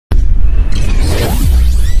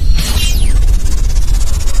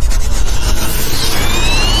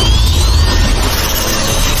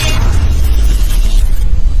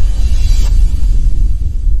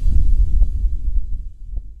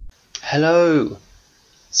Hello!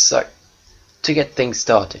 So, to get things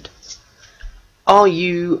started, are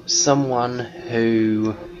you someone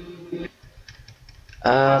who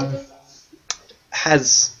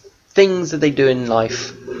has things that they do in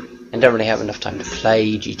life and don't really have enough time to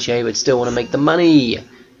play GTA but still want to make the money?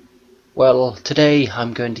 Well, today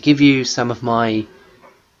I'm going to give you some of my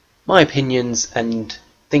opinions and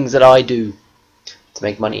things that I do to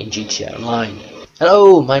make money in GTA Online.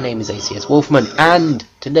 Hello, my name is ACsWolffmen, and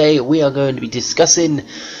today we are going to be discussing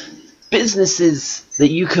businesses that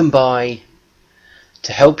you can buy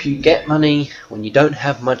to help you get money when you don't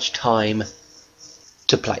have much time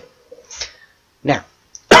to play. Now,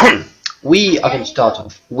 we are going to start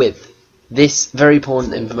off with this very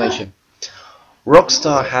important information.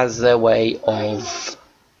 Rockstar has their way of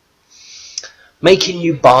making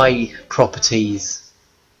you buy properties,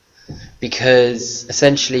 because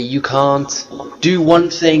essentially you can't do one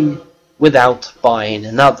thing without buying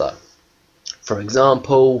another. For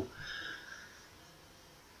example,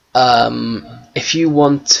 if you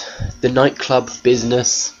want the nightclub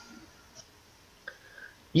business,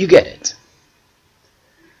 you get it.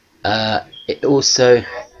 But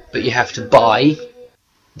you have to buy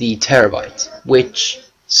the terabyte, which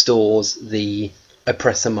stores the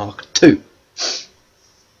Oppressor Mark II.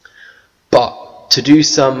 But to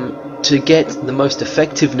get the most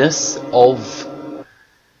effectiveness of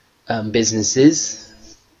businesses,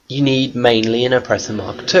 you need mainly an Oppressor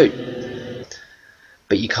Mark II.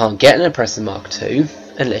 But you can't get an Oppressor Mark II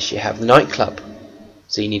unless you have the nightclub.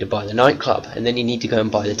 So you need to buy the nightclub, and then you need to go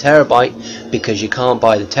and buy the terabyte, because you can't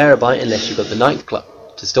buy the terabyte unless you've got the nightclub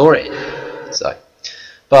to store it in.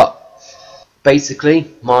 But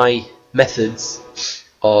basically, my methods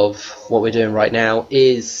of what we're doing right now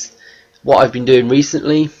is what I've been doing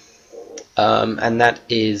recently, and that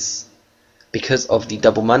is because of the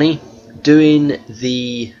double money, doing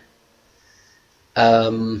the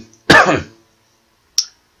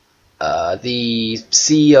the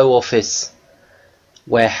CEO office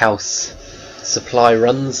warehouse supply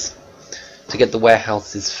runs to get the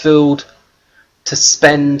warehouses filled, to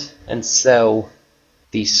spend and sell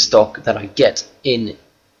the stock that I get in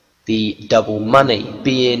the double money,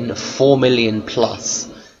 being 4 million plus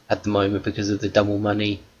at the moment because of the double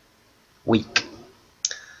money week.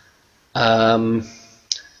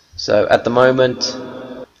 So at the moment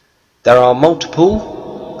there are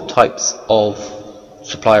multiple types of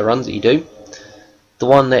supply runs that you do. The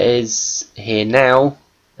one that is here now,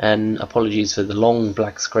 and apologies for the long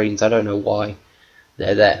black screens, I don't know why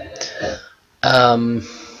they're there,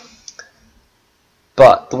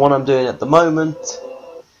 but the one I'm doing at the moment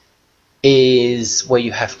is where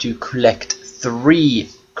you have to collect 3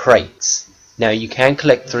 crates. Now you can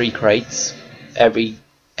collect 3 crates every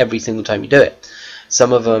single time you do it.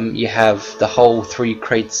 Some of them you have the whole 3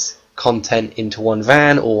 crates content into one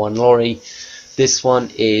van or one lorry. This one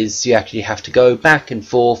is you actually have to go back and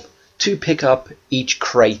forth to pick up each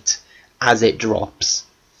crate as it drops.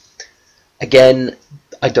 Again,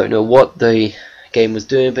 I don't know what the game was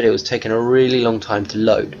doing, but it was taking a really long time to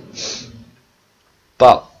load.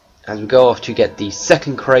 But as we go off to get the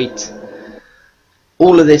second crate,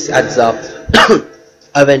 all of this adds up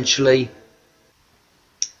eventually.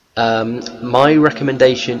 My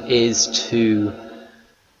recommendation is to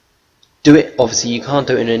do it. Obviously you can't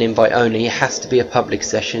do it in an invite only, it has to be a public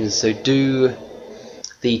session, so do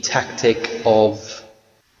the tactic of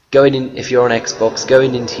going in, if you're on Xbox,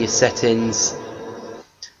 going into your settings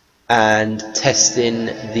and testing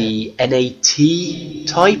the NAT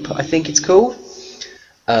type, I think it's called.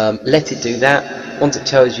 Let it do that. Once it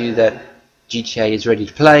tells you that GTA is ready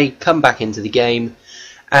to play, come back into the game,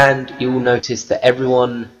 and you will notice that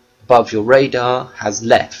everyone above your radar has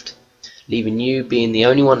left, leaving you being the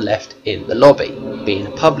only one left in the lobby. Being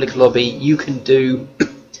a public lobby, you can do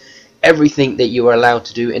everything that you are allowed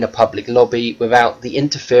to do in a public lobby without the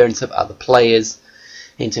interference of other players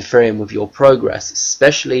interfering with your progress.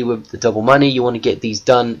 Especially with the double money, you want to get these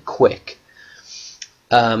done quick.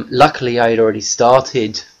 Luckily I had already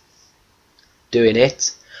started doing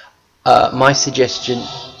it. My suggestion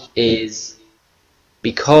is,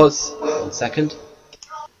 because one second,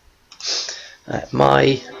 I've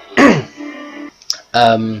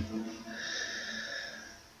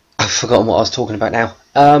forgotten what I was talking about now.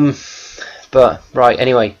 But right,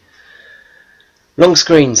 anyway, long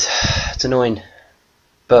screens, it's annoying.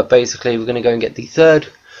 But basically we're going to go and get the third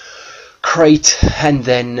crate, and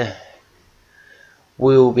then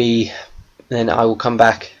I will come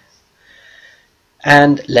back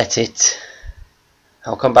and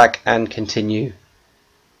I'll come back and continue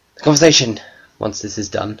the conversation once this is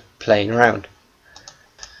done playing around.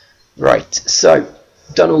 Right, so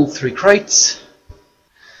done all 3 crates.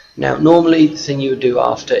 Now normally the thing you would do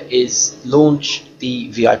after is launch the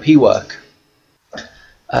VIP work.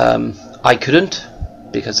 I couldn't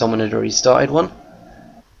because someone had already started one.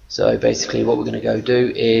 So basically what we're going to go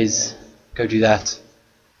do is go do that,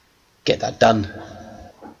 get that done.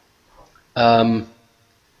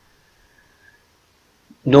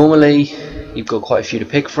 Normally you've got quite a few to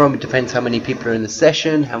pick from. It depends how many people are in the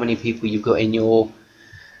session, how many people you've got in your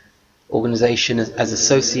organization as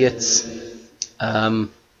associates,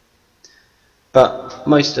 but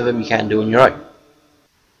most of them you can do on your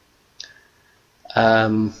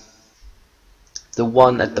own. The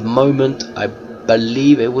one at the moment, I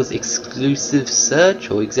believe it was exclusive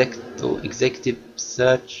search or executive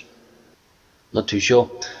search, not too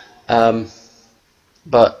sure,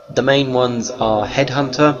 but the main ones are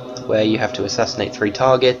Headhunter, where you have to assassinate 3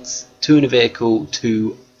 targets, 2 in a vehicle,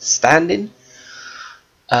 2 standing.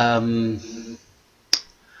 I'm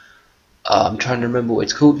trying to remember what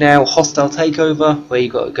it's called now. Hostile Takeover, where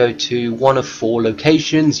you've got to go to 1 of 4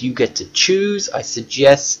 locations. You get to choose. I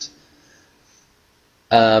suggest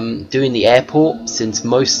doing the airport, since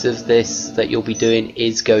most of this that you'll be doing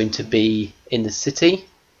is going to be in the city.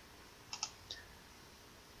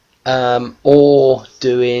 Or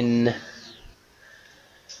doing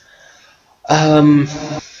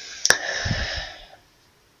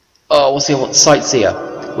what's the other one? Sightseer,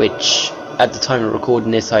 which at the time of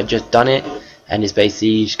recording this I'd just done it, and it's basically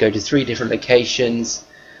you just go to 3 different locations,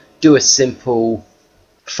 do a simple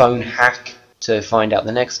phone hack to find out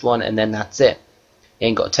the next one, and then that's it. You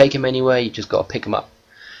ain't got to take them anywhere, you just got to pick them up.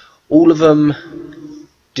 All of them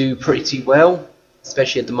do pretty well,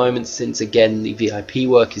 especially at the moment, since again the VIP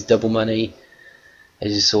work is double money.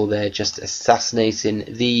 As you saw there, just assassinating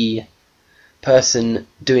the person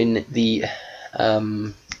doing the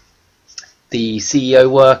CEO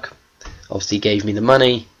work obviously gave me the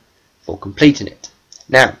money for completing it.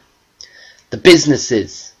 Now, the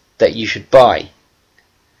businesses that you should buy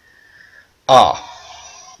are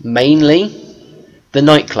mainly the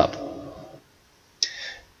nightclub,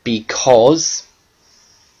 because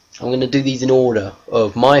I'm going to do these in order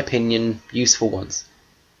of my opinion useful ones.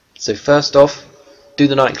 So first off, do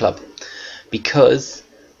the nightclub, because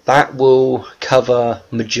that will cover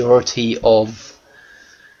majority of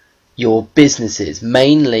your businesses.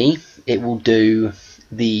 Mainly it will do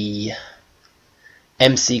the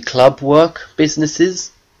MC club work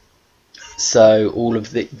businesses, so all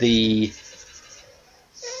of the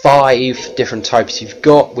 5 different types you've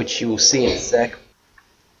got, which you will see in a sec.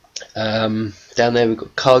 Down there we've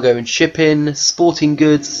got cargo and shipping, sporting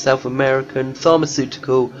goods, South American,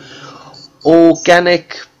 pharmaceutical,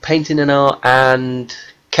 organic, painting and art, and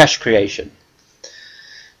cash creation,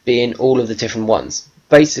 being all of the different ones.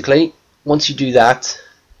 Basically, once you do that,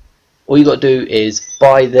 all you got to do is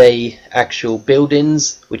buy the actual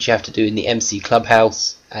buildings, which you have to do in the MC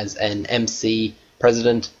clubhouse as an MC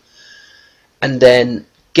president, and then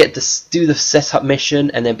do the setup mission,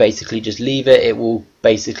 and then basically just leave it. It will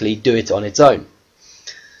basically do it on its own.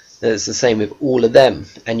 It's the same with all of them,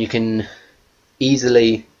 and you can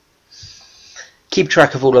easily keep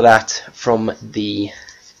track of all of that from the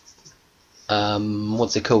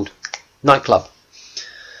what's it called? Nightclub.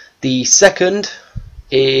 The second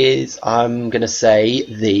is, I'm going to say,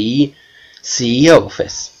 the CEO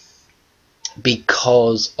office,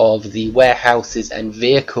 because of the warehouses and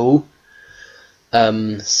vehicle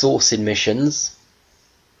sourcing missions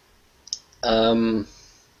are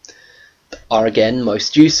again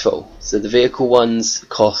most useful. So the vehicle ones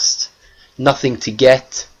cost nothing to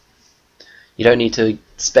get. You don't need to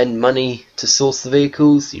spend money to source the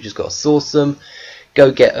vehicles, you just got to source them,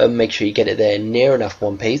 go get them, make sure you get it there near enough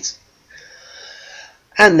one piece,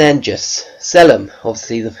 and then just sell them.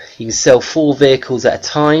 Obviously you can sell 4 vehicles at a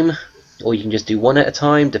time, or you can just do 1 at a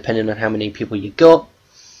time depending on how many people you got.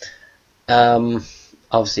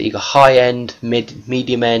 Obviously you got high end,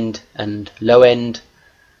 medium end and low end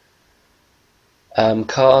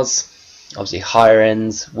cars. Obviously higher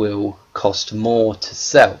ends will cost more to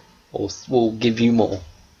sell, or will give you more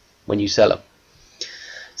when you sell them.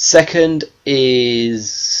 Second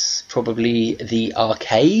is probably the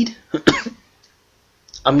arcade.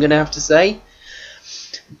 I'm gonna have to say,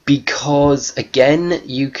 because again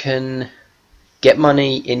you can get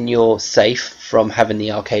money in your safe from having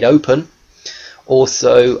the arcade open.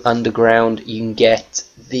 Also underground you can get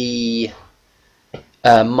the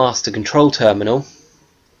master control terminal,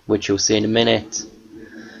 which you'll see in a minute,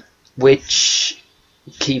 which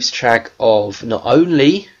keeps track of not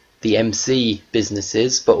only the MC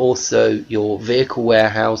businesses but also your vehicle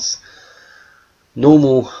warehouse,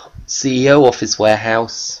 normal CEO office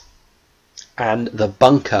warehouse, and the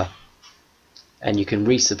bunker, and you can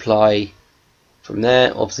resupply from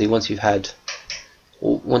there. Obviously once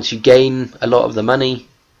you gain a lot of the money,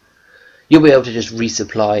 you'll be able to just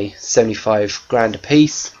resupply 75 grand a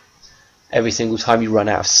piece every single time you run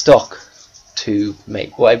out of stock to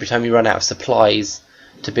make, well, every time you run out of supplies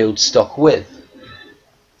to build stock with.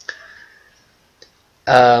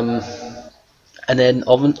 And then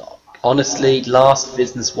honestly, last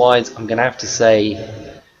business wise, I'm gonna have to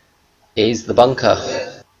say is the bunker.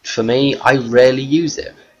 For me, I rarely use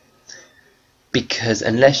it, because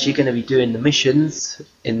unless you're going to be doing the missions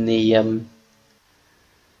in the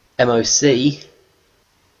MOC,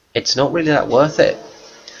 it's not really that worth it.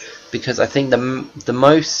 Because I think the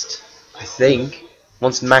most, I think,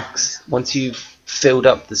 once you've filled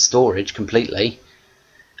up the storage completely,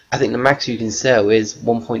 I think the max you can sell is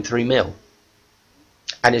 1.3 mil,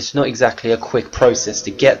 and it's not exactly a quick process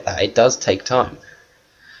to get that. It does take time,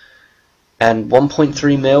 and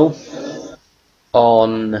 1.3 mil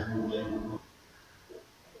on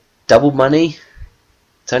double money,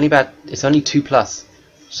 it's only 2+.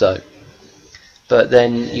 So, but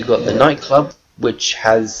then you got the nightclub, which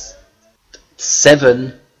has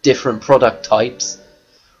 7 different product types,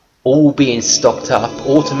 all being stocked up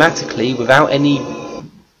automatically without any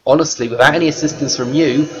assistance from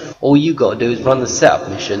you. All you got to do is run the setup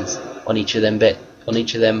missions on each of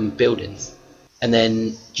them buildings, and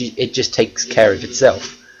then it just takes care of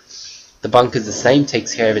itself. The bunker's the same,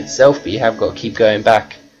 takes care of itself, but you have got to keep going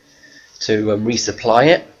back to resupply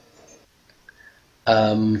it.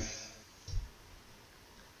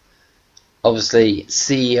 Obviously,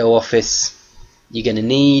 CEO office you're going to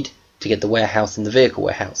need to get the warehouse and the vehicle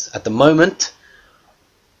warehouse. At the moment,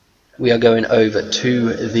 we are going over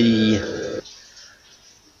to the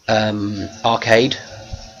arcade.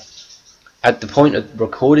 At the point of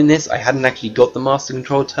recording this, I hadn't actually got the master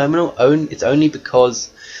control terminal. It's only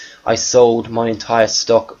because I sold my entire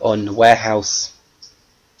stock on warehouse,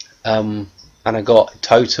 and I got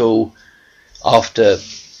total, after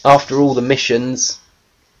all the missions,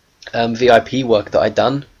 VIP work that I'd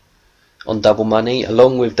done on double money,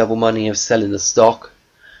 along with double money of selling the stock,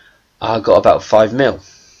 I got about 5 mil.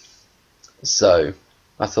 So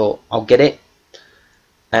I thought I'll get it,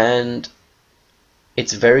 and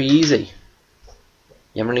it's very easy.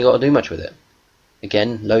 You haven't really got to do much with it.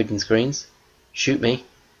 Again, loading screens, shoot me,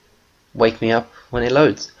 wake me up when it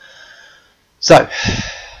loads. So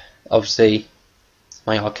obviously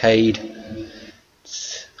my arcade,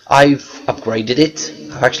 I've upgraded it.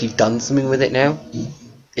 I've actually done something with it now.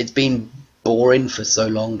 It's been boring for so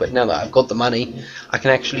long, but now that I've got the money, I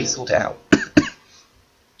can actually sort it out.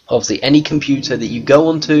 Obviously, any computer that you go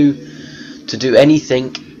onto to do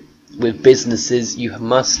anything with businesses, you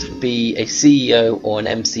must be a CEO or an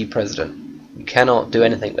MC president. You cannot do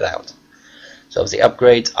anything without. So obviously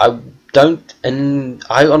upgrades,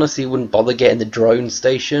 I honestly wouldn't bother getting the drone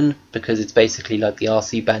station, because it's basically like the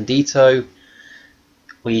RC Bandito,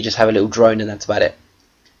 where you just have a little drone and that's about it.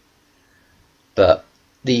 But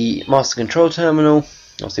the master control terminal,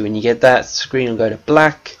 obviously when you get that, screen will go to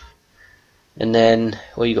black, and then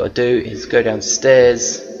all you got to do is go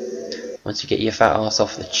downstairs once you get your fat ass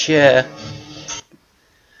off the chair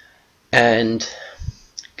and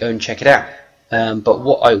go and check it out. But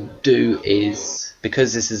what I will do is,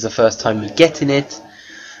 because this is the first time you're getting it,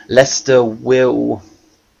 Lester will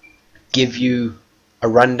give you a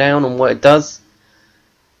rundown on what it does.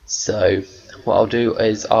 So what I'll do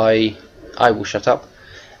is I will shut up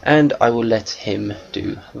and I will let him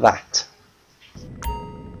do that.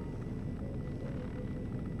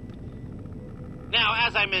 Now,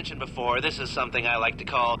 as I mentioned before, this is something I like to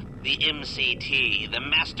call the MCT, the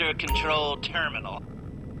Master Control Terminal.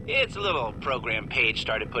 It's a little program Paige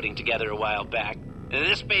started putting together a while back.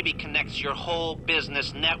 This baby connects your whole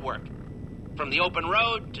business network, from the open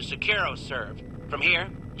road to SecuroServe. From here,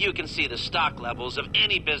 you can see the stock levels of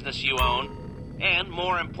any business you own, and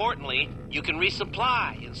more importantly, you can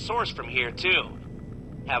resupply and source from here too.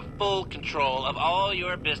 Have full control of all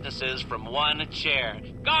your businesses from one chair.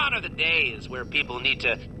 Gone are the days where people need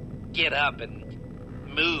to get up and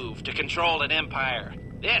move to control an empire.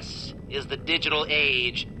 This is the digital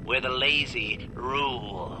age where the lazy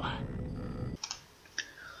rule.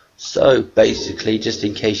 So basically, just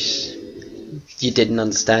in case you didn't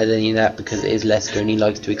understand any of that, because it is Lester and he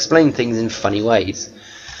likes to explain things in funny ways,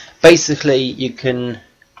 basically you can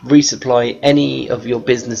resupply any of your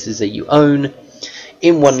businesses that you own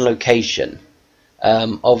in one location,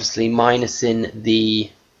 obviously minusing the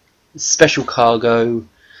special cargo,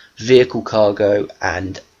 vehicle cargo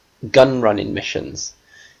and gun running missions.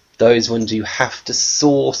 Those ones you have to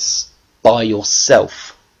source by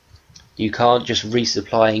yourself. You can't just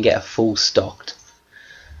resupply and get a full stocked.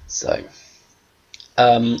 So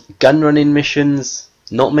gun running missions,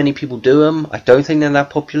 not many people do them. I don't think they're that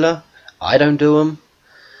popular. I don't do them.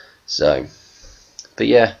 So, but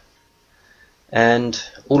yeah, and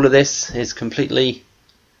all of this is completely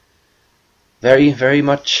very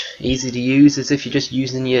much easy to use, as if you're just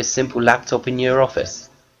using your simple laptop in your office,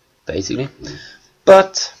 basically.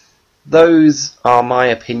 But those are my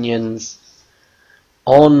opinions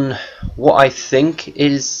on what I think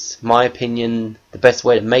is, my opinion, the best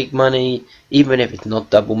way to make money, even if it's not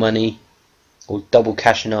double money or double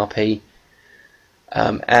cash in RP,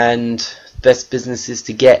 and best businesses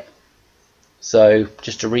to get. So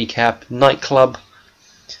just to recap, nightclub,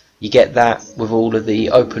 you get that with all of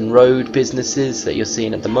the open road businesses that you're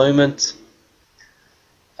seeing at the moment,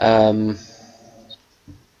 and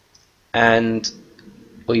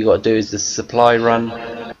all you got to do is the supply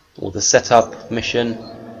run or the setup mission,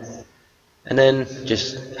 and then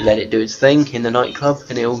just let it do its thing in the nightclub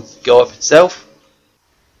and it'll go up itself.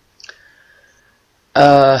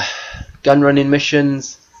 Gun running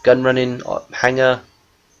missions, gun running hangar,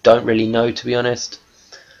 don't really know, to be honest.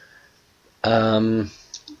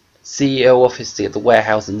 CEO office to get the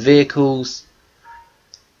warehouse and vehicles,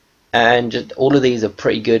 and just all of these are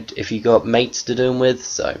pretty good if you got mates to do them with.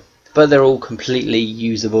 So, but they're all completely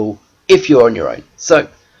usable if you're on your own. So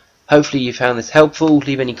hopefully you found this helpful.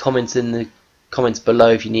 Leave any comments in the comments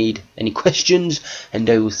below if you need any questions, and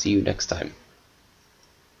I will see you next time.